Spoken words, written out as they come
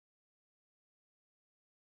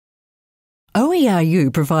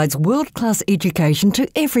OERu provides world-class education to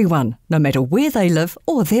everyone, no matter where they live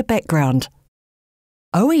or their background.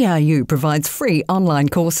 OERu provides free online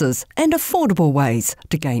courses and affordable ways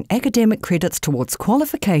to gain academic credits towards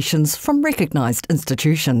qualifications from recognised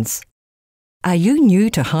institutions. Are you new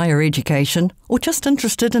to higher education or just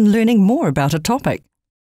interested in learning more about a topic?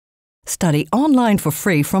 Study online for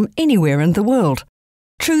free from anywhere in the world.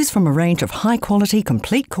 Choose from a range of high-quality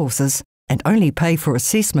complete courses and only pay for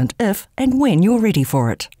assessment if and when you're ready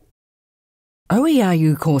for it.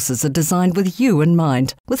 OERu courses are designed with you in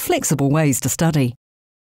mind, with flexible ways to study.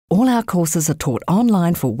 All our courses are taught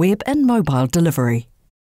online for web and mobile delivery.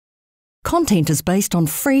 Content is based on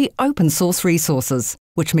free open-source resources,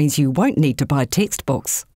 which means you won't need to buy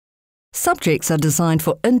textbooks. Subjects are designed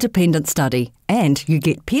for independent study, and you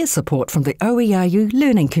get peer support from the OERu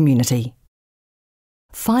learning community.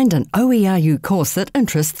 Find an OERu course that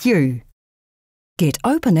interests you. Get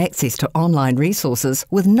open access to online resources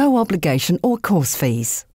with no obligation or course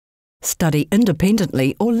fees. Study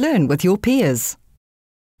independently or learn with your peers.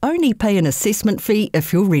 Only pay an assessment fee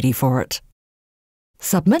if you're ready for it.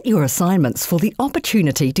 Submit your assignments for the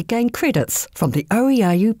opportunity to gain credits from the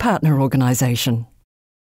OERu partner organisation.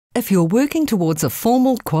 If you're working towards a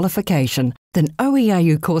formal qualification, then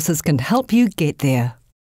OERu courses can help you get there.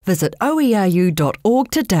 Visit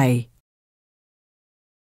oeru.org today